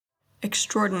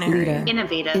extraordinary, leader,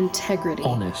 innovative, integrity,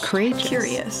 honest, courageous,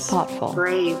 curious, thoughtful,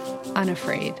 brave,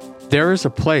 unafraid. There is a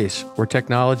place where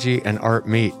technology and art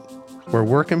meet, where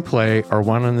work and play are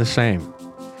one and the same.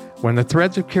 When the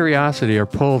threads of curiosity are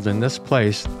pulled in this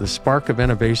place, the spark of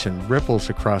innovation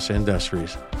ripples across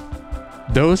industries.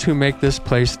 Those who make this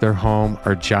place their home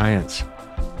are giants,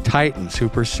 titans who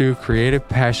pursue creative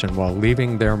passion while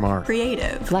leaving their mark.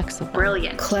 creative, Flexible,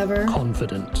 brilliant, clever,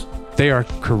 Confident. They are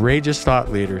courageous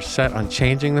thought leaders set on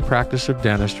changing the practice of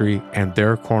dentistry and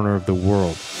their corner of the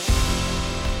world.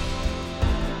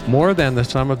 More than the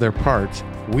sum of their parts,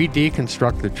 we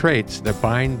deconstruct the traits that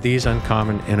bind these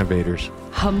uncommon innovators.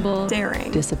 humble,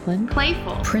 daring, disciplined,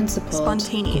 playful, principled,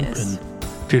 spontaneous,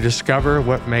 To discover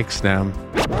what makes them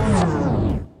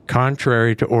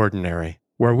contrary to ordinary,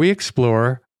 where we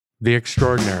explore the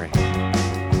extraordinary.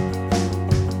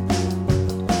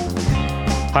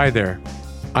 Hi there,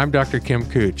 I'm Dr. Kim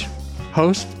Cooch,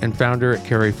 host and founder at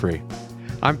CaryFree.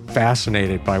 I'm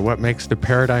fascinated by what makes the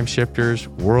paradigm shifters,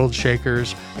 world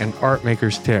shakers, and art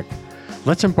makers tick.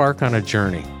 Let's embark on a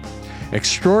journey.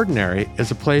 Extraordinary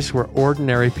is a place where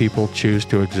ordinary people choose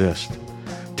to exist.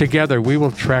 Together, we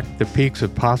will trek the peaks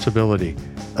of possibility,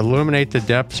 illuminate the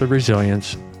depths of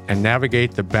resilience, and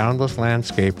navigate the boundless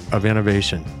landscape of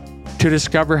innovation. To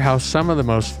discover how some of the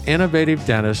most innovative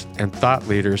dentists and thought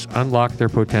leaders unlocked their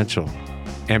potential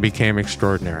and became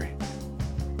extraordinary.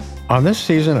 On this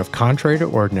season of Contrary to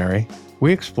Ordinary,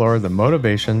 we explore the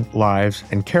motivation, lives,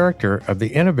 and character of the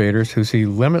innovators who see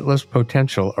limitless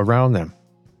potential around them.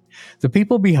 The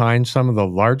people behind some of the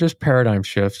largest paradigm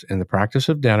shifts in the practice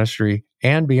of dentistry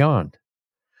and beyond.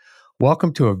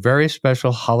 Welcome to a very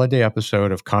special holiday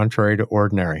episode of Contrary to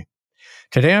Ordinary.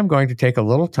 Today I'm going to take a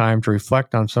little time to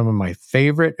reflect on some of my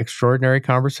favorite extraordinary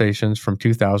conversations from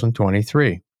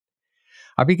 2023.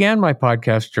 I began my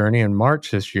podcast journey in March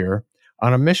this year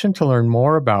on a mission to learn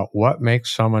more about what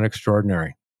makes someone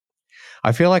extraordinary.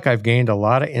 I feel like I've gained a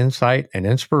lot of insight and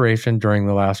inspiration during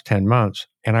the last 10 months,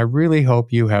 and I really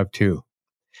hope you have too.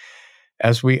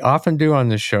 As we often do on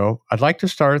this show, I'd like to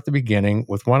start at the beginning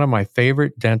with one of my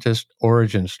favorite dentist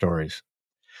origin stories.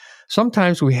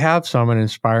 Sometimes we have someone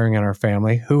inspiring in our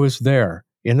family who was there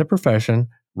in the profession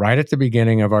right at the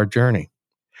beginning of our journey.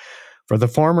 For the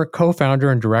former co-founder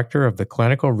and director of the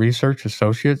Clinical Research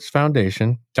Associates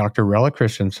Foundation, Dr. Rella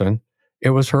Christensen,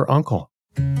 it was her uncle.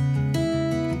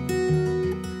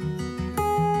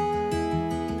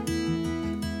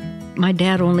 My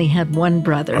dad only had one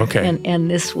brother, Okay.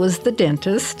 and this was the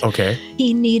dentist. Okay.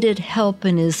 He needed help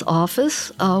in his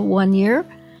office one year,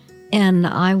 and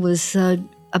I was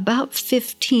about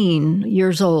 15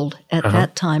 years old at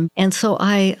that time. And so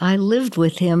I lived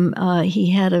with him. He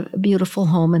had a beautiful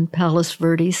home in Palos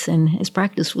Verdes, and his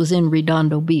practice was in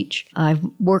Redondo Beach. I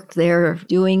worked there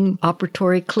doing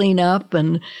operatory cleanup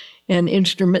and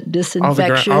instrument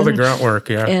disinfection. All the grunt work,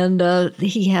 yeah. And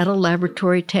he had a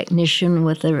laboratory technician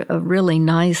with a really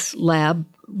nice lab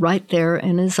right there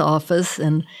in his office,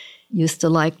 and used to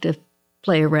like to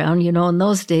play around. You know, in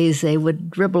those days, they would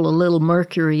dribble a little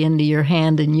mercury into your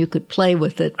hand and you could play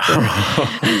with it.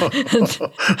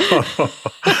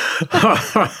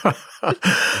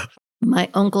 My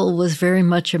uncle was very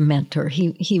much a mentor.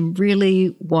 He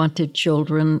really wanted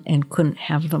children and couldn't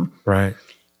have them. Right.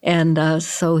 And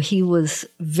so he was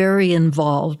very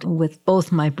involved with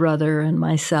both my brother and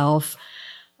myself.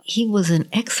 He was an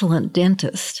excellent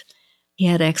dentist. He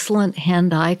had excellent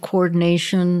hand-eye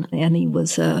coordination, and he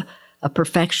was a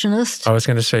perfectionist. I was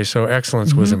going to say, so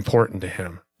excellence was important to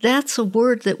him. That's a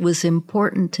word that was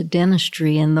important to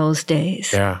dentistry in those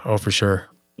days. Yeah, oh, for sure.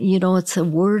 You know, it's a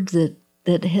word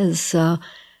that has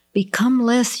become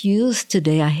less used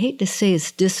today. I hate to say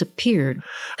it's disappeared.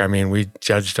 I mean, we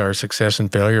judged our success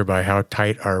and failure by how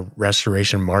tight our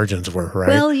restoration margins were, right?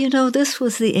 Well, you know, this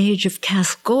was the age of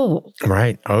cast gold.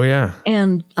 Right. Oh, yeah.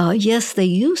 And yes, they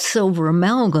used silver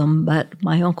amalgam, but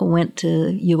my uncle went to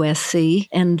USC,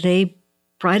 and they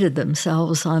prided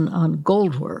themselves on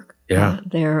gold work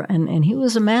there. And he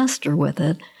was a master with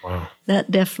it. Wow.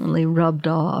 That definitely rubbed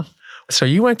off. So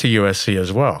you went to USC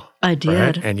as well. I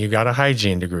did. Right? And you got a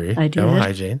hygiene degree. I did. Dental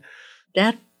hygiene.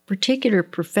 That particular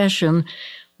profession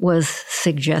was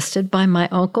suggested by my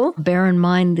uncle. Bear in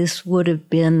mind, this would have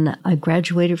been, I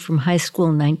graduated from high school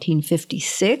in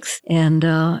 1956. And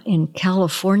in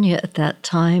California at that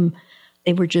time,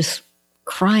 they were just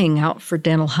crying out for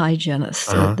dental hygienists,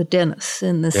 the dentists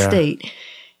in the state.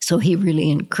 So he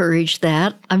really encouraged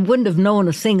that. I wouldn't have known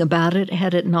a thing about it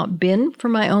had it not been for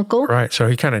my uncle. Right. So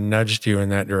he kind of nudged you in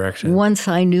that direction. Once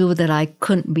I knew that I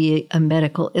couldn't be a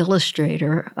medical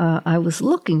illustrator, I was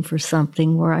looking for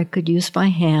something where I could use my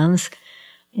hands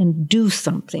and do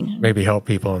something. Maybe help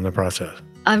people in the process.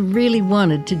 I really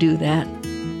wanted to do that.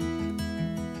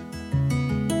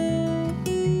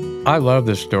 I love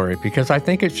this story because I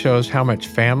think it shows how much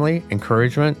family,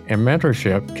 encouragement, and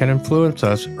mentorship can influence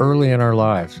us early in our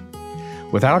lives.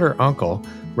 Without her uncle,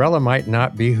 Rella might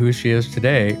not be who she is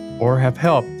today or have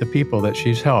helped the people that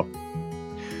she's helped.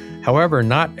 However,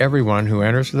 not everyone who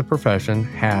enters the profession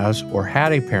has or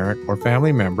had a parent or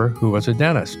family member who was a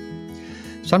dentist.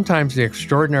 Sometimes the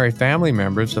extraordinary family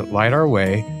members that light our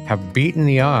way have beaten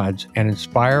the odds and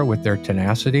inspire with their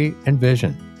tenacity and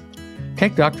vision.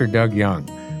 Take Dr. Doug Young,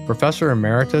 Professor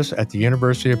Emeritus at the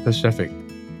University of Pacific.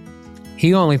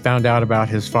 He only found out about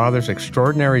his father's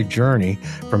extraordinary journey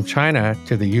from China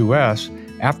to the U.S.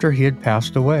 after he had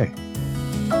passed away.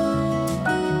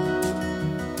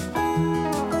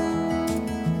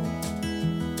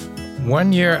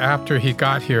 One year after he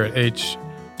got here at age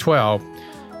 12,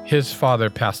 his father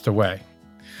passed away.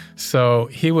 So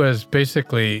he was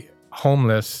basically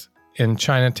homeless in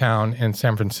Chinatown in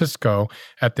San Francisco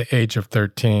at the age of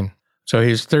 13. So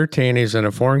he's 13, he's in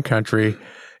a foreign country.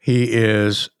 He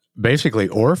is basically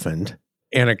orphaned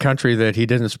in a country that he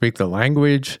didn't speak the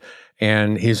language,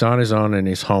 and he's on his own and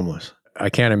he's homeless. I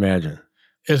can't imagine.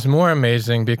 It's more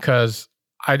amazing because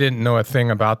I didn't know a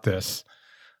thing about this.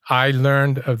 I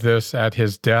learned of this at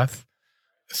his death.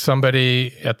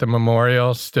 Somebody at the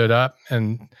memorial stood up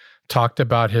and talked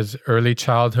about his early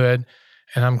childhood,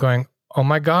 and I'm going, oh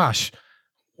my gosh,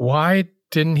 why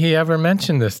didn't he ever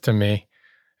mention this to me?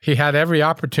 He had every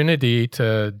opportunity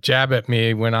to jab at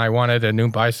me when I wanted a new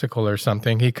bicycle or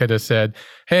something. He could have said,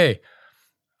 hey,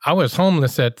 I was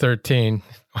homeless at 13.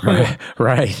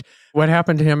 Right. What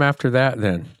happened to him after that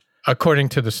then? According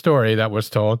to the story that was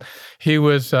told, he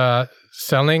was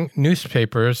selling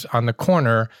newspapers on the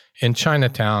corner in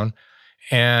Chinatown,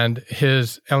 and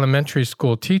his elementary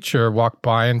school teacher walked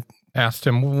by and asked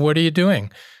him, what are you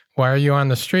doing? Why are you on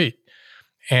the street?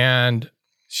 And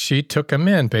she took him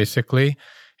in, basically.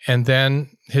 And then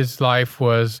his life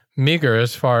was meager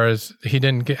as far as he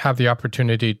didn't have the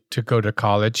opportunity to go to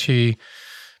college. He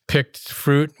picked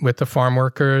fruit with the farm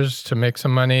workers to make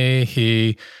some money.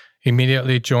 He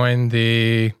immediately joined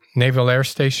the Naval Air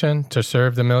Station to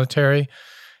serve the military.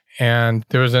 And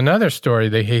there was another story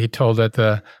that he told at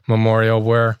the memorial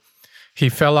where he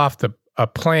fell off a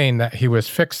plane that he was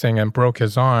fixing and broke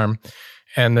his arm.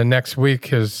 And the next week,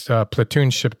 his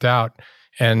platoon shipped out,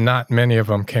 and not many of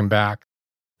them came back.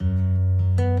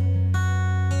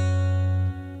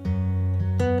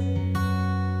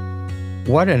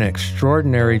 What an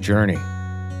extraordinary journey.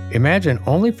 Imagine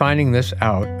only finding this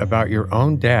out about your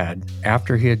own dad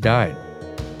after he had died.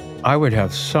 I would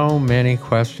have so many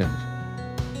questions.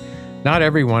 Not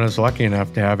everyone is lucky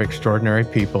enough to have extraordinary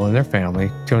people in their family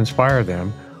to inspire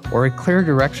them or a clear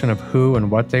direction of who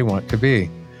and what they want to be.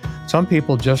 Some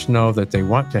people just know that they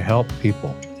want to help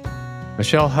people.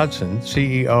 Michelle Hudson,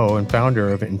 CEO and founder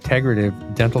of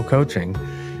Integrative Dental Coaching,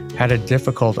 had a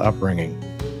difficult upbringing,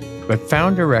 but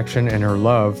found direction in her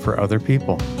love for other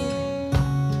people.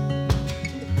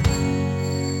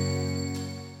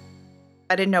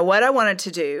 I didn't know what I wanted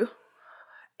to do,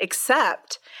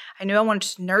 except I knew I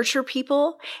wanted to nurture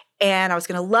people, and I was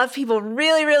going to love people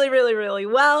really, really, really, really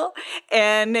well.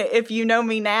 And if you know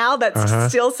me now, that's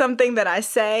still something that I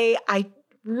say. I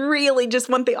really just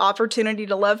want the opportunity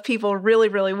to love people really,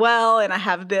 really well. And I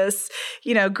have this,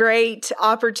 great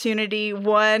opportunity.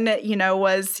 One,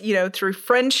 was, through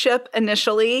friendship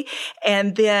initially,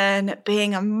 and then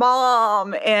being a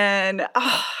mom, and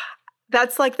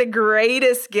that's like the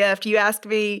greatest gift. You ask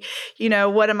me,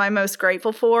 what am I most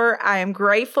grateful for? I am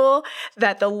grateful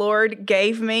that the Lord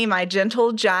gave me my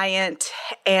gentle giant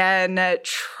and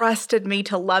trusted me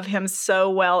to love him so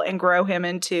well and grow him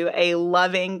into a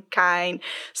loving, kind,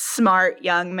 smart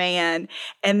young man.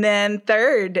 And then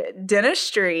third,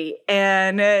 dentistry.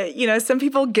 And, some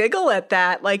people giggle at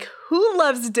that, like, who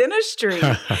loves dentistry?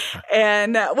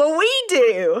 And, well, we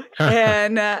do.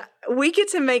 And, we get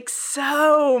to make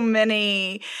so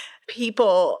many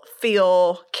people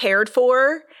feel cared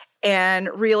for and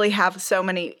really have so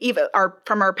many, even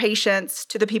from our patients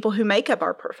to the people who make up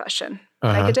our profession,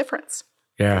 make a difference.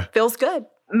 Yeah. Feels good.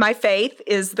 My faith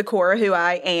is the core of who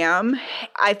I am.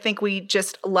 I think we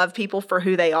just love people for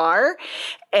who they are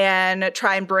and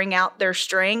try and bring out their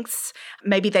strengths.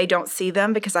 Maybe they don't see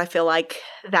them because I feel like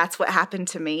that's what happened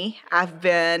to me. I've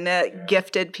been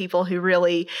gifted people who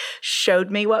really showed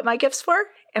me what my gifts were,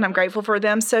 and I'm grateful for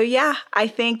them. So yeah, I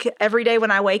think every day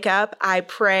when I wake up, I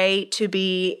pray to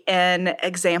be an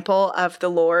example of the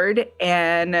Lord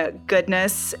and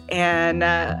goodness and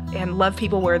love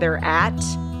people where they're at.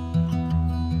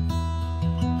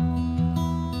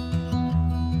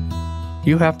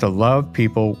 You have to love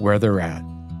people where they're at.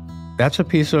 That's a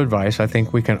piece of advice I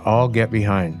think we can all get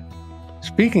behind.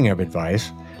 Speaking of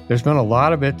advice, there's been a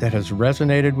lot of it that has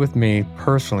resonated with me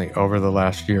personally over the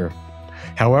last year.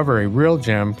 However, a real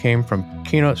gem came from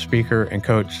keynote speaker and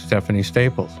coach Stephanie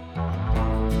Staples.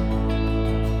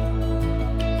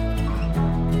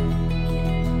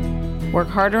 Work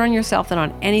harder on yourself than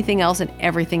on anything else, and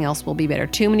everything else will be better.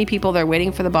 Too many people, they're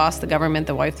waiting for the boss, the government,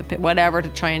 the wife, whatever to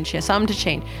try and something to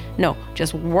change. No,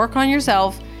 just work on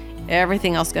yourself.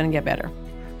 Everything else is going to get better.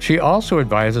 She also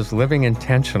advises living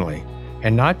intentionally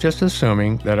and not just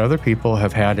assuming that other people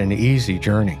have had an easy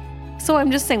journey. So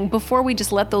I'm just saying, before we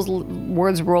just let those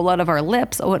words roll out of our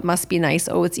lips, oh, it must be nice,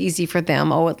 oh, it's easy for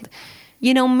them, oh,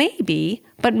 maybe,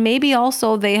 but maybe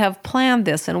also they have planned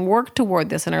this and worked toward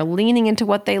this and are leaning into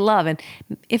what they love. And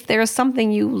if there's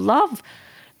something you love,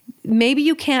 maybe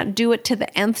you can't do it to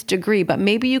the nth degree, but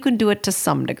maybe you can do it to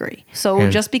some degree. So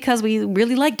just because we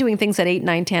really like doing things at 8,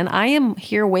 9, 10, I am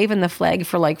here waving the flag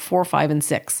for like 4, 5, and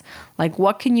 6. Like,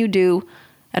 what can you do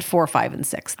at 4, 5, and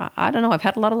 6? I don't know. I've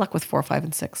had a lot of luck with 4, 5,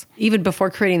 and 6. Even before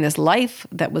creating this life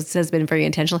that has been very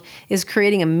intentional, is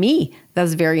creating a me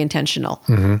that's very intentional.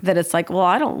 Mm-hmm. That it's like, well,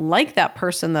 I don't like that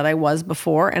person that I was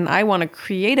before, and I want to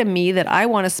create a me that I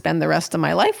want to spend the rest of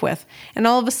my life with. And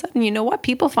all of a sudden, you know what?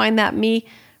 People find that me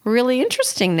really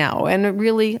interesting now and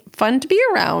really fun to be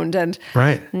around. And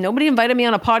nobody invited me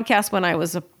on a podcast when I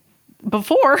was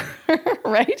before,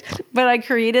 right? But I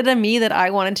created a me that I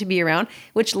wanted to be around,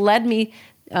 which led me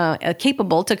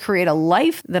capable to create a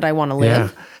life that I want to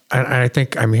live. Yeah. And I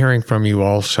think I'm hearing from you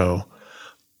also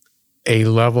a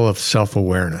level of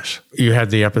self-awareness. You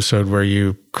had the episode where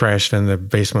you crashed in the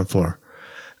basement floor.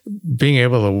 Being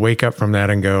able to wake up from that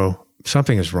and go,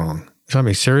 something is wrong.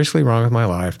 Something seriously wrong with my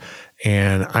life,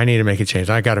 and I need to make a change.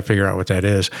 I got to figure out what that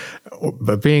is.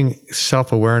 But being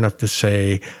self-aware enough to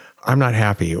say, I'm not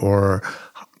happy, or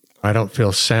I don't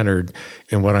feel centered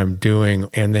in what I'm doing,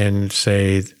 and then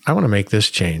say, I want to make this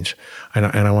change, and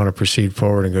I want to proceed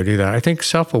forward and go do that. I think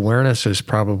self-awareness is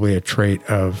probably a trait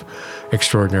of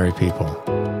extraordinary people.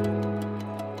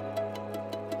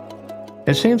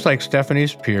 It seems like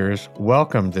Stephanie's peers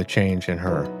welcomed the change in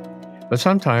her, but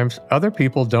sometimes other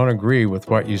people don't agree with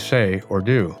what you say or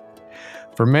do.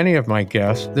 For many of my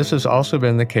guests, this has also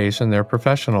been the case in their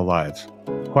professional lives.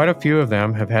 Quite a few of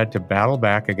them have had to battle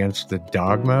back against the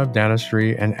dogma of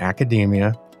dentistry and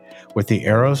academia, with the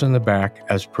arrows in the back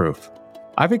as proof.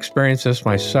 I've experienced this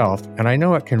myself, and I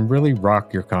know it can really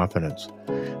rock your confidence.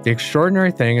 The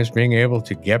extraordinary thing is being able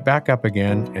to get back up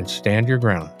again and stand your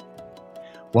ground.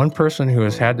 One person who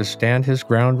has had to stand his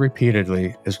ground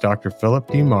repeatedly is Dr. Philip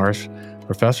D. Marsh,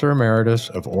 Professor Emeritus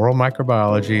of Oral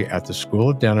Microbiology at the School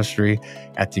of Dentistry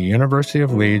at the University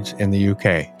of Leeds in the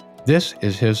UK. This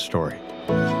is his story.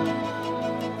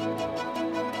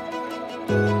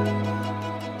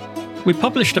 We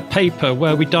published a paper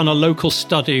where we'd done a local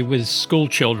study with school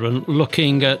children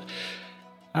looking at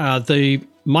the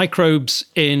microbes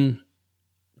in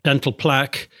dental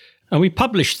plaque. And we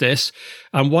published this,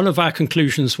 and one of our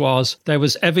conclusions was there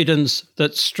was evidence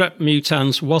that Strep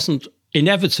mutans wasn't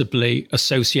inevitably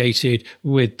associated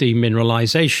with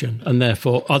demineralization, and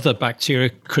therefore other bacteria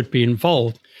could be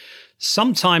involved.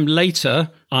 Sometime later,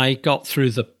 I got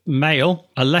through the mail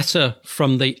a letter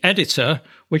from the editor,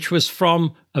 which was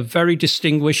from a very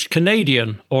distinguished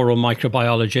Canadian oral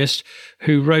microbiologist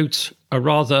who wrote a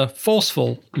rather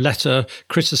forceful letter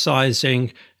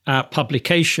criticizing our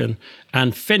publication,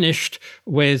 and finished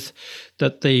with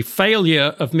that the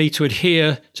failure of me to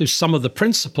adhere to some of the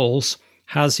principles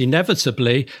has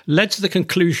inevitably led to the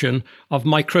conclusion of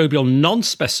microbial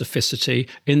non-specificity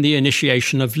in the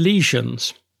initiation of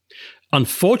lesions.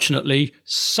 Unfortunately,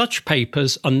 such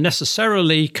papers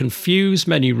unnecessarily confuse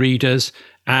many readers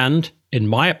and, in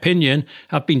my opinion,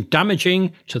 have been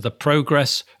damaging to the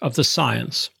progress of the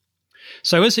science.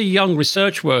 So as a young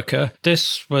research worker,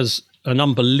 this was an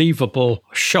unbelievable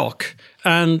shock.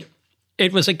 And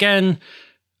it was, again,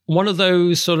 one of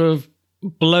those sort of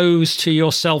blows to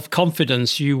your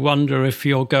self-confidence. You wonder if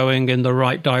you're going in the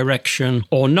right direction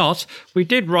or not. We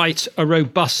did write a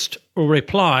robust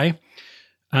reply.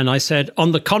 And I said,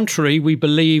 on the contrary, we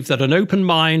believe that an open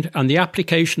mind and the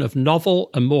application of novel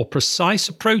and more precise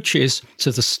approaches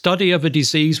to the study of a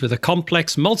disease with a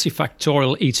complex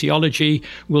multifactorial etiology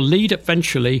will lead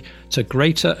eventually to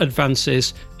greater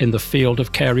advances in the field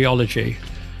of karyology.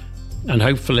 And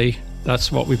hopefully that's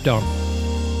what we've done.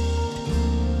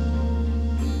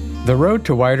 The road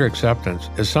to wider acceptance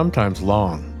is sometimes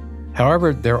long.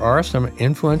 However, there are some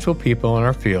influential people in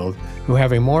our field who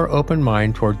have a more open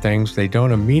mind toward things they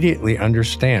don't immediately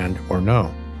understand or know.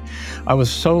 I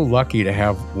was so lucky to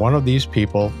have one of these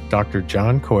people, Dr.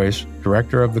 John Kois,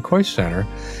 director of the Kois Center,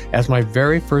 as my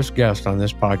very first guest on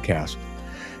this podcast.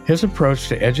 His approach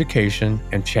to education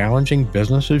and challenging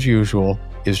business as usual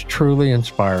is truly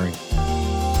inspiring.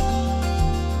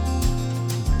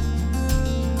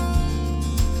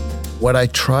 What I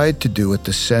tried to do at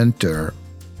the center,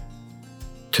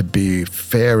 to be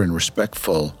fair and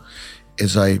respectful,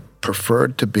 is I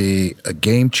preferred to be a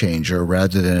game changer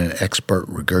rather than an expert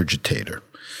regurgitator.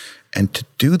 And to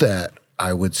do that,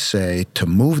 I would say, to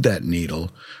move that needle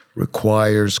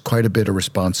requires quite a bit of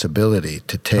responsibility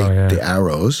to take the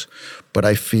arrows. But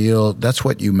I feel that's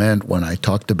what you meant when I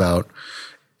talked about,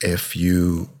 if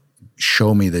you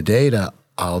show me the data,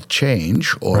 I'll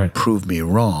change or prove me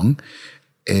wrong,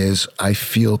 is I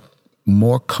feel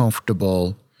more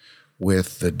comfortable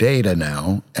with the data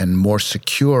now and more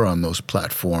secure on those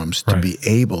platforms to be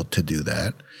able to do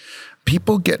that.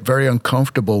 People get very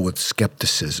uncomfortable with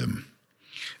skepticism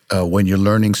when you're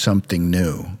learning something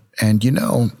new. And,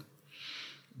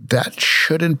 that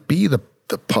shouldn't be the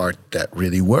part that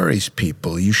really worries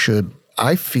people.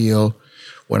 I feel,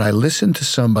 when I listen to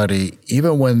somebody,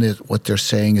 even when what they're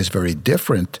saying is very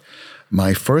different,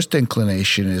 my first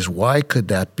inclination is, why could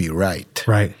that be right?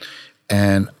 Right.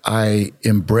 And I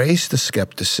embrace the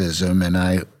skepticism, and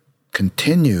I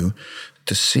continue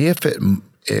to see if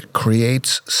it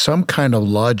creates some kind of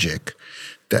logic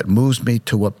that moves me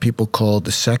to what people call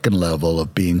the second level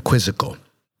of being quizzical.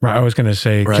 Right. I was going to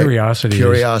say curiosity.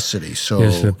 Curiosity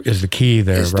is the key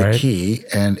there, is right? the key.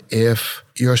 And if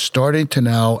you're starting to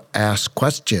now ask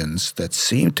questions that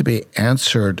seem to be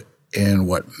answered in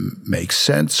what makes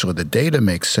sense, or the data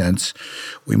makes sense,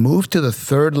 we move to the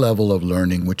third level of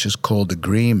learning, which is called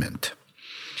agreement.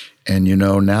 And,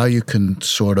 now you can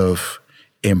sort of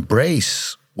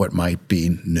embrace what might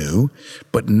be new,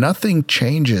 but nothing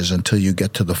changes until you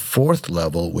get to the fourth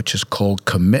level, which is called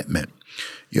commitment.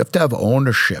 You have to have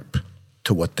ownership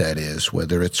to what that is,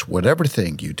 whether it's whatever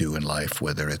thing you do in life,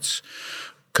 whether it's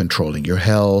controlling your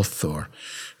health or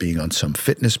being on some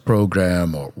fitness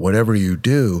program or whatever you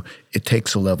do. It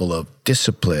takes a level of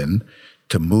discipline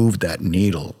to move that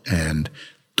needle. And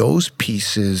those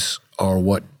pieces are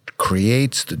what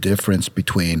creates the difference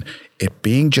between it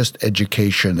being just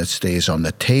education that stays on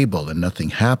the table and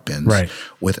nothing happens,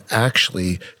 with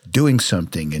actually doing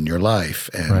something in your life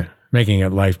and making it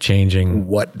life-changing.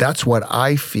 That's what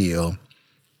I feel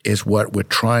is what we're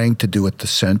trying to do at the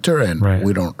center, and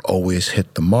we don't always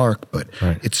hit the mark, but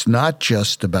it's not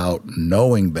just about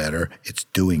knowing better, it's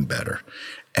doing better.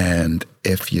 And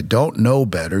if you don't know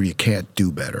better, you can't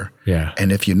do better. Yeah.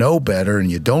 And if you know better and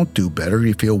you don't do better,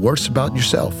 you feel worse about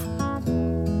yourself.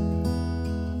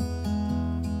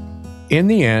 In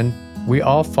the end, we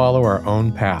all follow our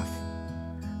own path.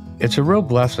 It's a real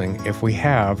blessing if we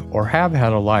have or have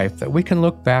had a life that we can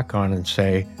look back on and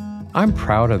say, I'm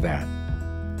proud of that.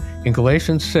 In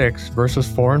Galatians 6, verses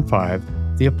 4 and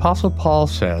 5, the Apostle Paul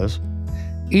says,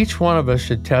 each one of us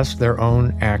should test their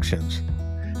own actions.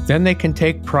 Then they can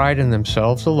take pride in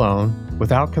themselves alone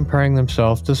without comparing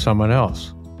themselves to someone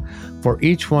else. For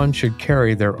each one should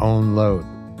carry their own load.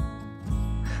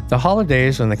 The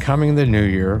holidays and the coming of the new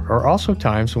year are also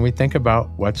times when we think about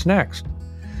what's next.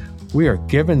 We are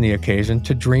given the occasion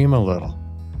to dream a little,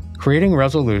 creating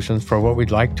resolutions for what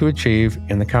we'd like to achieve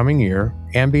in the coming year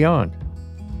and beyond.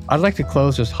 I'd like to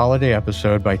close this holiday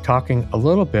episode by talking a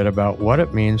little bit about what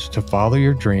it means to follow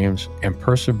your dreams and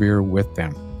persevere with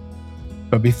them.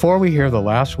 But before we hear the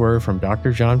last word from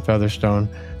Dr. John Featherstone,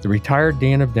 the retired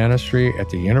Dean of Dentistry at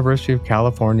the University of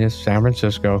California, San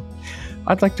Francisco,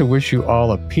 I'd like to wish you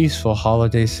all a peaceful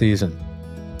holiday season.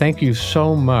 Thank you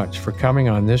so much for coming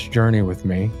on this journey with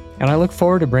me, and I look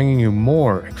forward to bringing you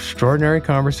more extraordinary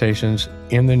conversations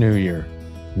in the new year.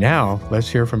 Now, let's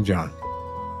hear from John.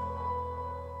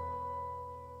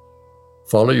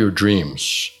 Follow your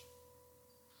dreams.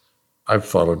 I've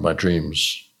followed my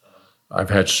dreams. I've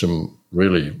had some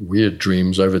really weird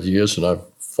dreams over the years, and I've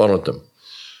followed them.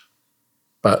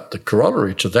 But the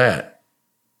corollary to that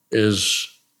is,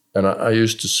 and I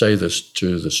used to say this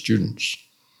to the students,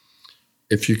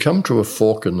 if you come to a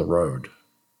fork in the road,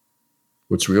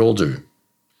 which we all do,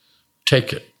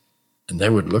 take it. And they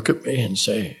would look at me and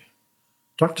say,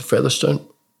 Dr. Featherstone,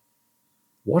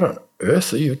 what on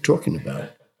earth are you talking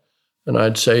about? And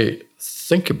I'd say,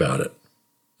 think about it.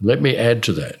 Let me add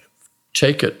to that.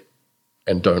 Take it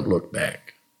and don't look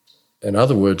back. In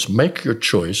other words, make your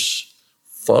choice,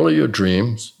 follow your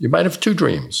dreams. You might have two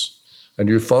dreams, and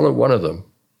you follow one of them.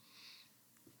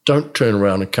 Don't turn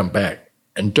around and come back,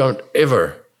 and don't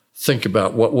ever think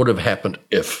about what would have happened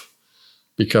if,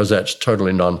 because that's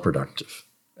totally non-productive.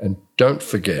 And don't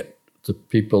forget the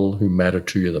people who matter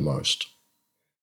to you the most.